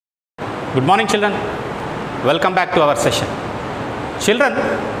Good morning, children. Welcome back to our session. Children,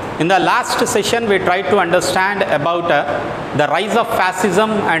 in the last session we tried to understand about the rise of fascism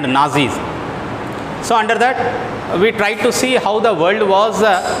and Nazis. So under that we tried to see how the world was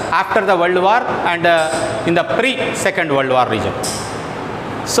after the World War and in the pre-Second World War region.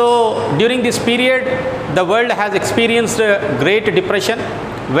 So during this period the world has experienced a Great Depression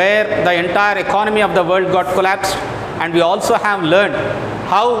where the entire economy of the world got collapsed, and we also have learned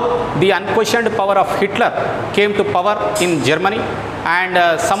how the unquestioned power of Hitler came to power in Germany,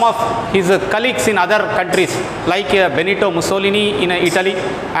 and some of his colleagues in other countries like Benito Mussolini in Italy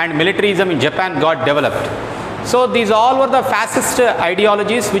and militarism in Japan got developed. So these all were the fascist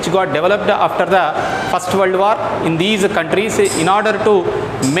ideologies which got developed after the First World War in these countries in order to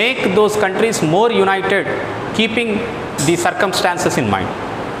make those countries more united, keeping the circumstances in mind.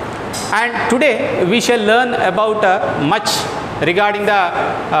 And today we shall learn about much regarding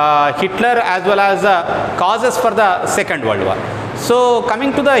the Hitler as well as causes for the Second World War. So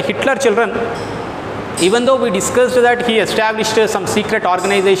coming to the Hitler, children, even though we discussed that he established some secret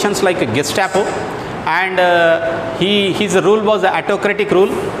organizations like Gestapo, and his rule was the autocratic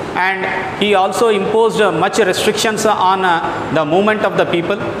rule, and he also imposed much restrictions on the movement of the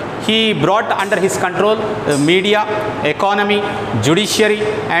people. He brought under his control media, economy, judiciary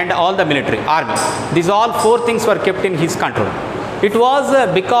and all the military, army. These all four things were kept in his control. It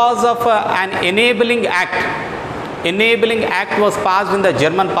was because of an enabling act. Enabling act was passed in the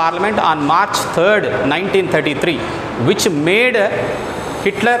German parliament on March 3rd, 1933, which made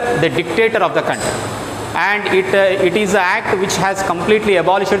Hitler the dictator of the country. And it is an act which has completely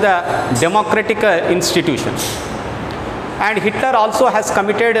abolished the democratic institutions. And Hitler also has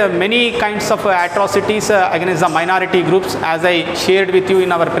committed many kinds of atrocities against the minority groups. As I shared with you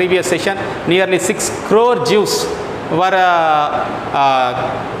in our previous session, nearly 6 crore Jews were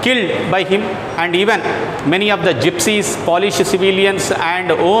killed by him, and even many of the gypsies, Polish civilians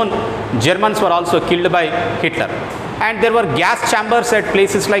and own Germans were also killed by Hitler. And there were gas chambers at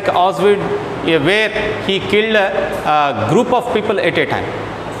places like Auschwitz where he killed a group of people at a time.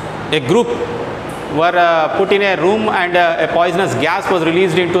 A group were put in a room, and a poisonous gas was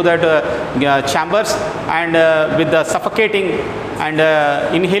released into that chambers, and with the suffocating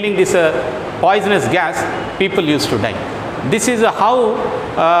and inhaling this poisonous gas, people used to die. This is how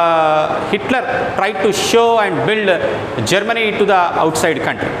Hitler tried to show and build Germany to the outside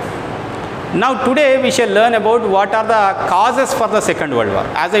country. Now today we shall learn about what are the causes for the Second World War.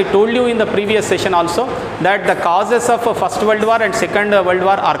 As I told you in the previous session also, that the causes of First World War and Second World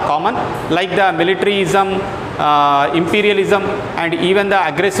War are common, like the militarism, imperialism and even the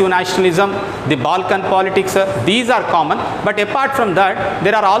aggressive nationalism, the Balkan politics, these are common. But apart from that,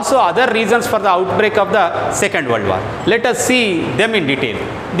 there are also other reasons for the outbreak of the Second World War. Let us see them in detail.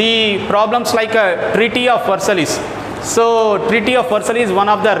 The problems like Treaty of Versailles. So Treaty of Versailles is one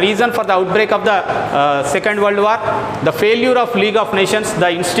of the reasons for the outbreak of the Second World War. The failure of League of Nations,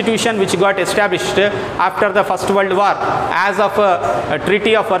 the institution which got established after the First World War as of a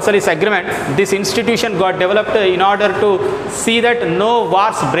Treaty of Versailles agreement, this institution got developed in order to see that no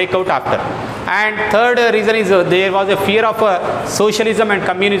wars break out after. And third reason is there was a fear of socialism and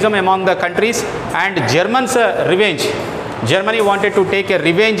communism among the countries, and Germans' revenge. Germany wanted to take a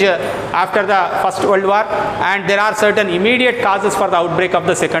revenge after the First World War, and there are certain immediate causes for the outbreak of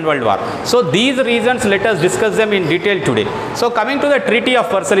the Second World War. So these reasons, let us discuss them in detail today. So coming to the Treaty of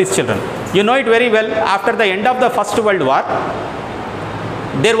Versailles, children, you know it very well. After the end of the First World War,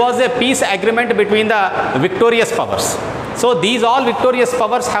 there was a peace agreement between the victorious powers. So these all victorious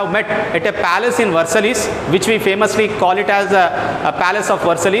powers have met at a palace in Versailles, which we famously call it as a Palace of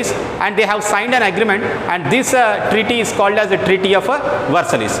Versailles, and they have signed an agreement, and this treaty is called as the Treaty of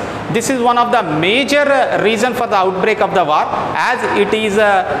Versailles. This is one of the major reason for the outbreak of the war, as it is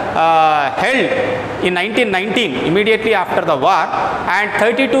held in 1919, immediately after the war, and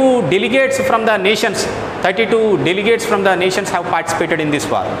 32 delegates from the nations have participated in this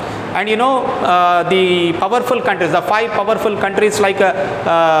war. And you know, the powerful countries, the 5 powerful countries like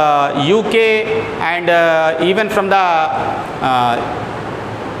UK and even from the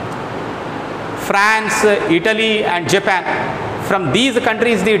France, Italy and Japan, from these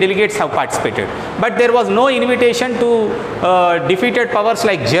countries the delegates have participated. But there was no invitation to defeated powers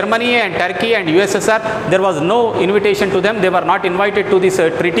like Germany and Turkey and USSR. There was no invitation to them. They were not invited to this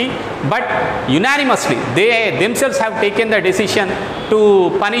treaty. But unanimously, they themselves have taken the decision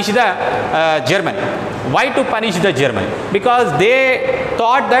to punish the Germany. Why to punish the Germany? Because they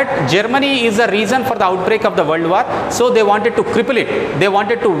thought that Germany is the reason for the outbreak of the World War. So they wanted to cripple it. They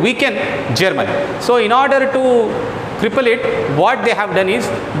wanted to weaken Germany. So in order to cripple it, what they have done is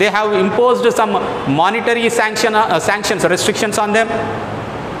they have imposed some monetary sanctions, restrictions on them,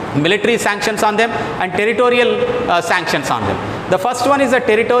 military sanctions on them, and territorial sanctions on them. The first one is the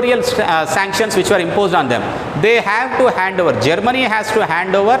territorial sanctions which were imposed on them. They have to hand over, Germany has to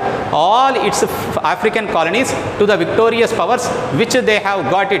hand over all its African colonies to the victorious powers which they have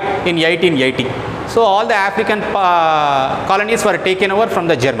got it in 1880. So all the African colonies were taken over from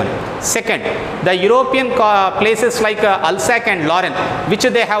the German. Second, the European places like Alsace and Lorraine, which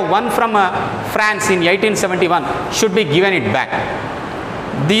they have won from France in 1871, should be given it back.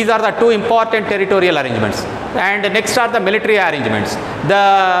 These are the two important territorial arrangements. And next are the military arrangements. The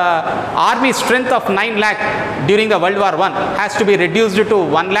army strength of 9 lakh during the World War I has to be reduced to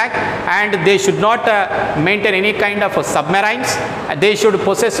 1 lakh, and they should not maintain any kind of submarines. They should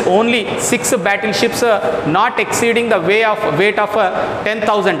possess only 6 battleships not exceeding the weight of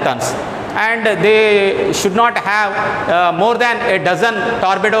 10,000 tons. And they should not have more than a dozen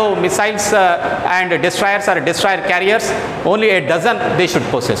torpedo missiles and destroyers or destroyer carriers. Only a dozen they should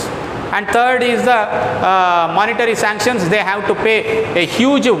possess. And third is the monetary sanctions. They have to pay a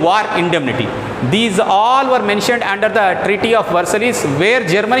huge war indemnity. These all were mentioned under the Treaty of Versailles, where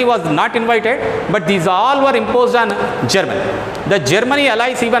Germany was not invited, but these all were imposed on Germany. The Germany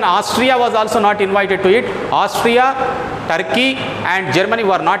allies, even Austria was also not invited to it. Austria, Turkey and Germany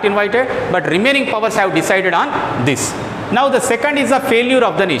were not invited, but remaining powers have decided on this. Now the second is the failure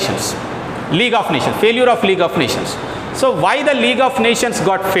of the nations. League of Nations, failure of League of Nations. So why the League of Nations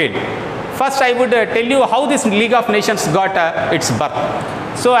got failed? First I would tell you how this League of Nations got its birth.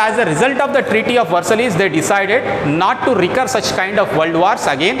 So as a result of the Treaty of Versailles, they decided not to recur such kind of world wars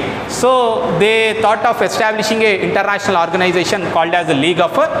again. So they thought of establishing an international organization called as the League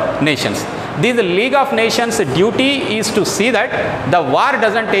of Nations. This League of Nations duty is to see that the war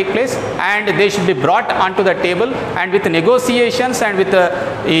doesn't take place, and they should be brought onto the table, and with negotiations and with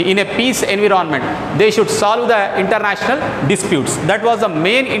in a peace environment, they should solve the international disputes. That was the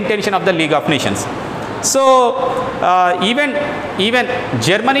main intention of the League of Nations. So even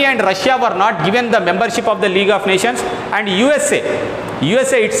Germany and Russia were not given the membership of the League of Nations, and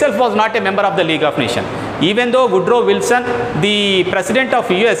USA itself was not a member of the League of Nations. Even though Woodrow Wilson, the president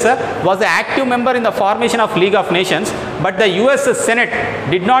of US, was an active member in the formation of League of Nations, but the US Senate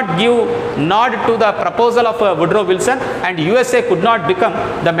did not give nod to the proposal of Woodrow Wilson, and USA could not become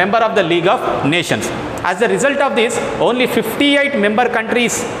the member of the League of Nations. As a result of this, only 58 member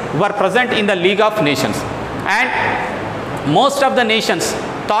countries were present in the League of Nations, and most of the nations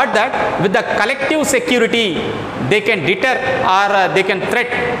thought that with the collective security they can deter or they can threat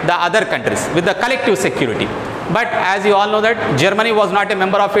the other countries with the collective security. But as you all know that Germany was not a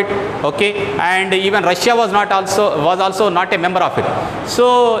member of it, okay, and even Russia was also not a member of it.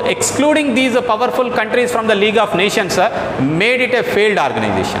 So excluding these powerful countries from the League of Nations made it a failed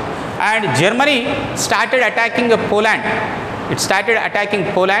organization. And Germany started attacking Poland. It started attacking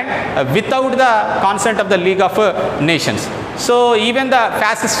Poland without the consent of the League of Nations. So even the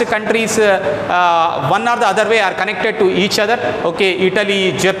fascist countries, one or the other way, are connected to each other. Okay,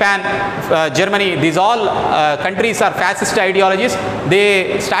 Italy, Japan, Germany, these all countries are fascist ideologies.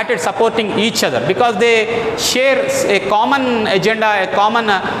 They started supporting each other because they share a common agenda, a common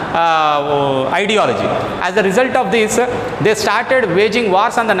ideology. As a result of this, they started waging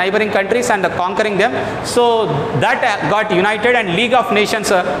wars on the neighboring countries and conquering them. So that got united, and League of Nations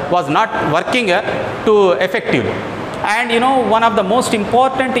was not working too effectively. And you know, one of the most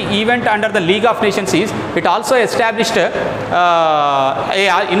important event under the League of Nations is it also established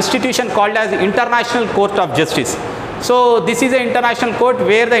a institution called as International Court of Justice. So this is an international court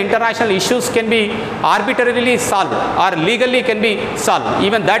where the international issues can be arbitrarily solved or legally can be solved.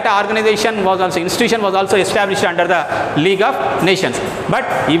 Even that institution was also established under the League of Nations.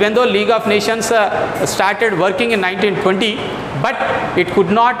 But even though League of Nations started working in 1920, but it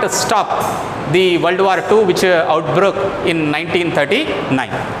could not stop the World War II, which outbroke in 1939.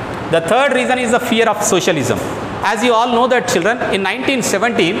 The third reason is the fear of socialism. As you all know that, children, in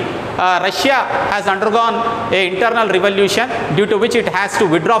 1917, Russia has undergone an internal revolution, due to which it has to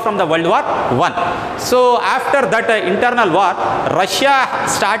withdraw from the World War I. So after that internal war, Russia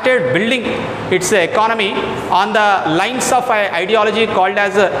started building its economy on the lines of an ideology called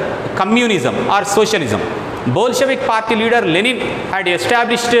as communism or socialism. Bolshevik party leader Lenin had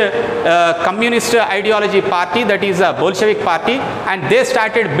established a communist ideology party, that is a Bolshevik party, and they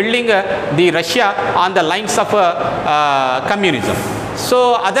started building the Russia on the lines of communism.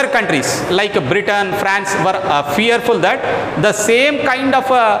 So other countries like Britain, France were fearful that the same kind of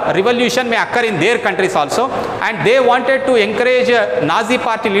revolution may occur in their countries also, and they wanted to encourage Nazi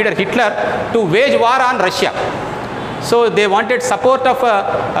party leader Hitler to wage war on Russia. So they wanted support of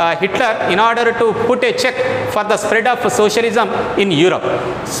Hitler in order to put a check for the spread of socialism in Europe.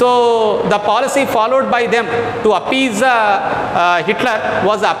 So the policy followed by them to appease Hitler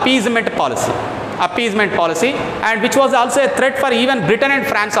was the appeasement policy, and which was also a threat for even Britain and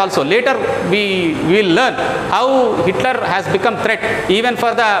France also. Later we will learn how Hitler has become threat even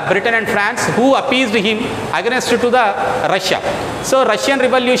for the Britain and France, who appeased him against to the Russia. So Russian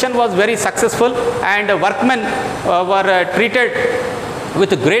Revolution was very successful, and workmen were treated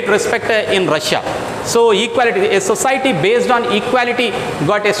with great respect in Russia. So equality, a society based on equality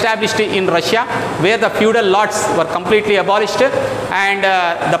got established in Russia, where the feudal lords were completely abolished, and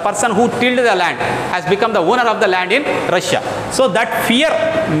the person who tilled the land has become the owner of the land in Russia. So that fear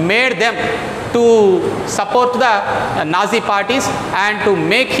made them to support the Nazi parties and to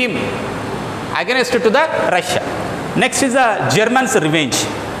make him against to the Russia. Next is the Germans' revenge.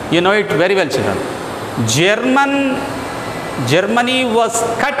 You know it very well, children. Germany was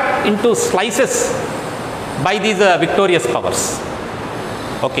cut into slices by these victorious powers.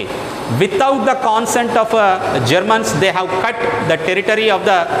 Okay. Without the consent of Germans, they have cut the territory of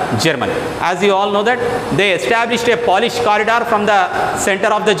the Germany. As you all know that, they established a Polish corridor from the center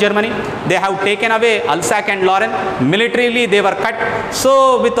of the Germany. They have taken away Alsace and Lorraine. Militarily, they were cut.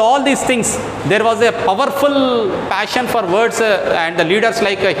 So with all these things, there was a powerful passion for words, and the leaders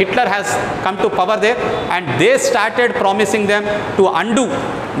like Hitler has come to power there, and they started promising them to undo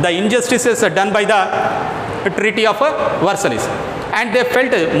the injustices done by the Treaty of Versailles. And they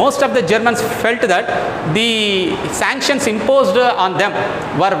felt, most of the Germans felt that the sanctions imposed on them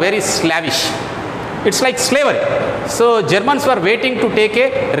were very slavish. It's like slavery. So Germans were waiting to take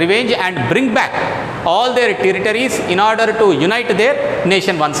a revenge and bring back all their territories in order to unite their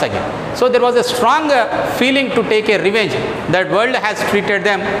nation once again. So there was a strong feeling to take a revenge that world has treated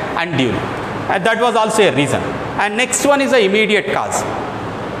them unduly. And that was also a reason. And next one is the immediate cause.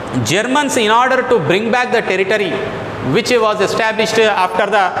 Germans, in order to bring back the territory which was established after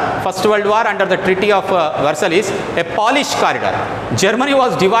the First World War under the Treaty of Versailles, a Polish corridor. Germany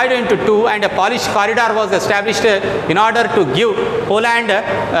was divided into two, and a Polish corridor was established in order to give Poland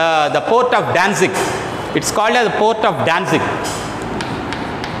the port of Danzig. It's called as the port of Danzig.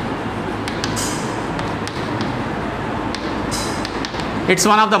 It's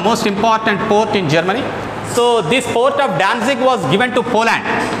one of the most important port in Germany. So this port of Danzig was given to Poland.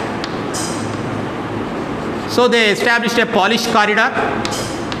 So they established a Polish corridor.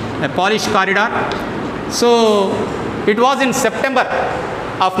 So it was in September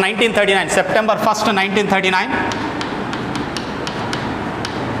of 1939, September 1st, 1939,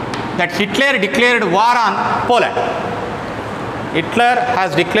 that Hitler declared war on Poland. Hitler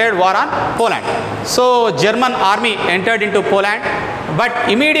has declared war on Poland. So German army entered into Poland, but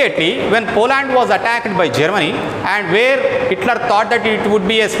immediately when Poland was attacked by Germany, and where Hitler thought that it would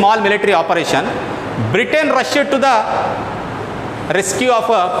be a small military operation, Britain rushed to the rescue of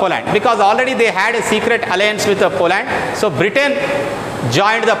Poland, because already they had a secret alliance with Poland. So Britain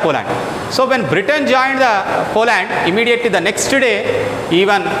joined the Poland. So when Britain joined the Poland, immediately the next day,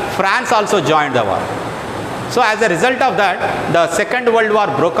 even France also joined the war. So as a result of that, the Second World War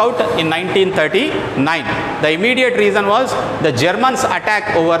broke out in 1939. The immediate reason was the Germans'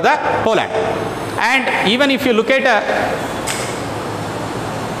 attack over the Poland. And even if you look at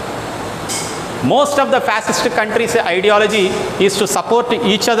most of the fascist countries' ideology is to support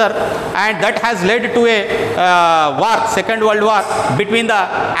each other, and that has led to a war, Second World War, between the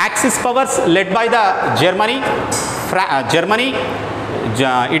Axis powers led by the Germany,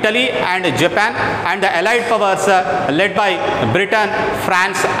 Italy and Japan, and the Allied powers led by Britain,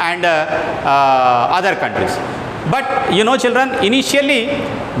 France and other countries. But you know, children, initially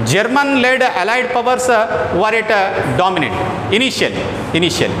German-led Allied powers were at dominant.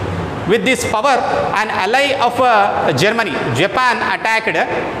 Initially. With this power, an ally of Germany, Japan, attacked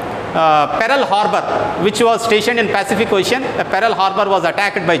Pearl Harbor, which was stationed in Pacific Ocean. Pearl Harbor was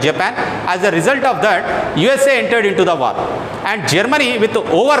attacked by Japan. As a result of that, USA entered into the war. And Germany, with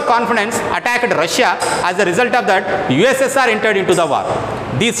overconfidence, attacked Russia. As a result of that, USSR entered into the war.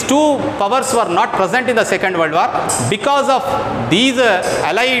 These two powers were not present in the Second World War. Because of these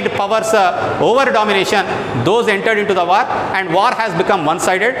allied powers over domination, those entered into the war, and war has become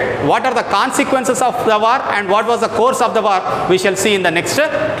one-sided. What are the consequences of the war and what was the course of the war, we shall see in the next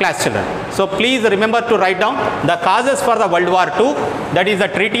class, children. So please remember to write down the causes for the World War II, that is the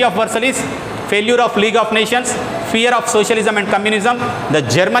Treaty of Versailles, failure of League of Nations, fear of socialism and communism, the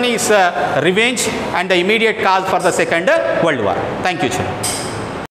Germany's revenge, and the immediate cause for the Second World War. Thank you, children.